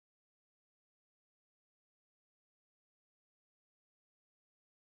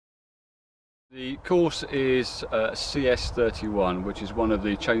The course is CS31, which is one of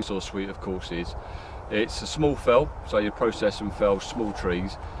the chainsaw suite of courses. It's a small fell, so you process and fell small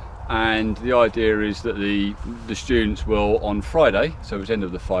trees, and the idea is that the students will, on Friday, so it's the end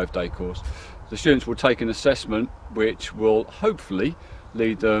of the 5-day course, the students will take an assessment which will hopefully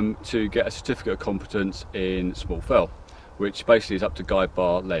lead them to get a certificate of competence in small fell, which basically is up to guide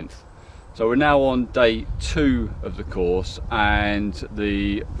bar length. So we're now on day 2 of the course, and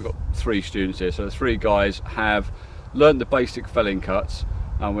we've got 3 students here. So the 3 guys have learnt the basic felling cuts,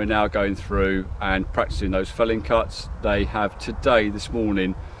 and we're now going through and practicing those felling cuts. They have today, this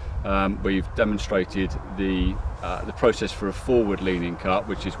morning, we've demonstrated the process for a forward leaning cut,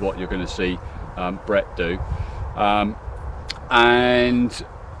 which is what you're going to see Brett do. And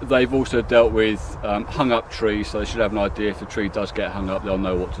they've also dealt with hung up trees, so they should have an idea if the tree does get hung up, they'll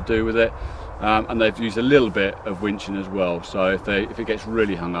know what to do with it. And they've used a little bit of winching as well, so if it gets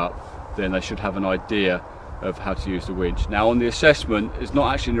really hung up, then they should have an idea of how to use the winch. Now on the assessment, it's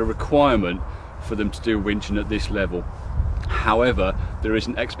not actually a requirement for them to do winching at this level. However, there is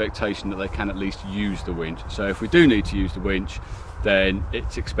an expectation that they can at least use the winch. So if we do need to use the winch, then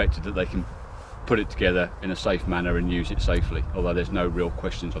it's expected that they can put it together in a safe manner and use it safely, although there's no real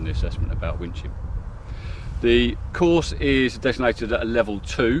questions on the assessment about winching. The course is designated at a level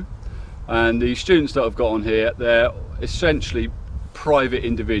 2, and the students that I've got on here, they're essentially private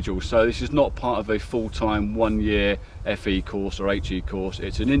individuals, so this is not part of a full-time 1-year FE course or HE course.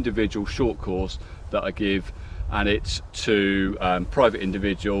 It's an individual short course that I give, and it's to private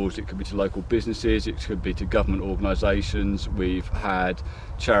individuals. It could be to local businesses, it could be to government organisations. We've had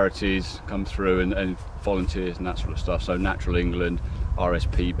charities come through and volunteers and that sort of stuff, so Natural England,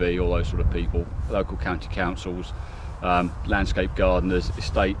 RSPB, all those sort of people, local county councils, landscape gardeners,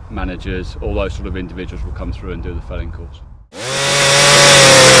 estate managers, all those sort of individuals will come through and do the felling course.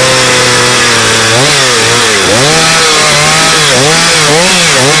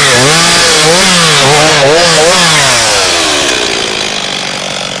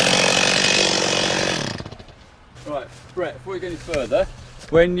 Right, Brett, before we go any further,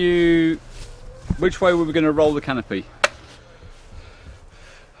 which way were we going to roll the canopy?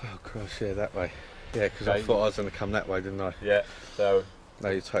 Oh Christ, yeah, that way. Yeah, because I thought I was going to come that way, didn't I? Yeah, so... No,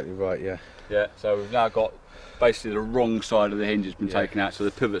 you're totally right, yeah. Yeah, so we've now got basically the wrong side of the hinge has been taken out, so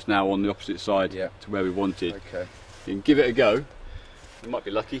the pivot's now on the opposite side to where we wanted. Okay. You can give it a go, you might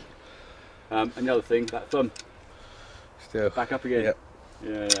be lucky. And the other thing, that thumb. Still. Back up again. Yep.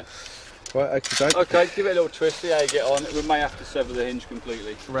 Yeah. Right, okay, give it a little twist, see how you get on. We may have to sever the hinge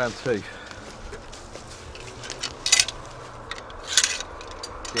completely. Round 2.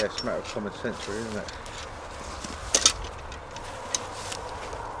 Yeah, it's a matter of common sense, really, isn't it?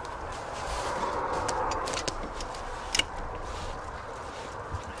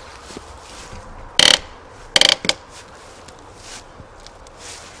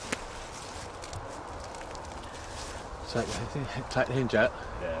 Take the hinge out.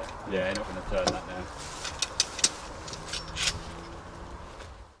 Yeah, you're not going to turn that now.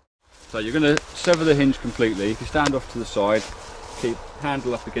 So you're going to sever the hinge completely. If you stand off to the side, keep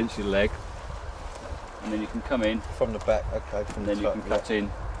handle up against your leg, and then you can come in from the back. Okay. And then you can cut in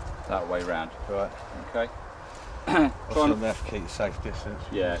that way round. Right. Okay. Also, we have to keep a safe distance.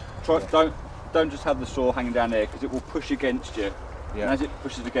 Yeah. Don't just have the saw hanging down there, because it will push against you. Yeah. And as it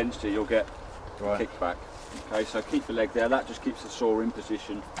pushes against you, you'll get a kickback. Okay, so keep the leg there. That just keeps the saw in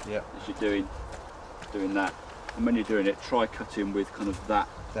position as you're doing that. And when you're doing it, try cutting with kind of that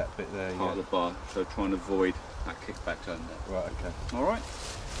bit there, part of the bar. So try and avoid that kickback zone there. Right. Okay. All right.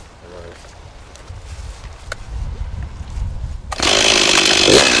 No worries.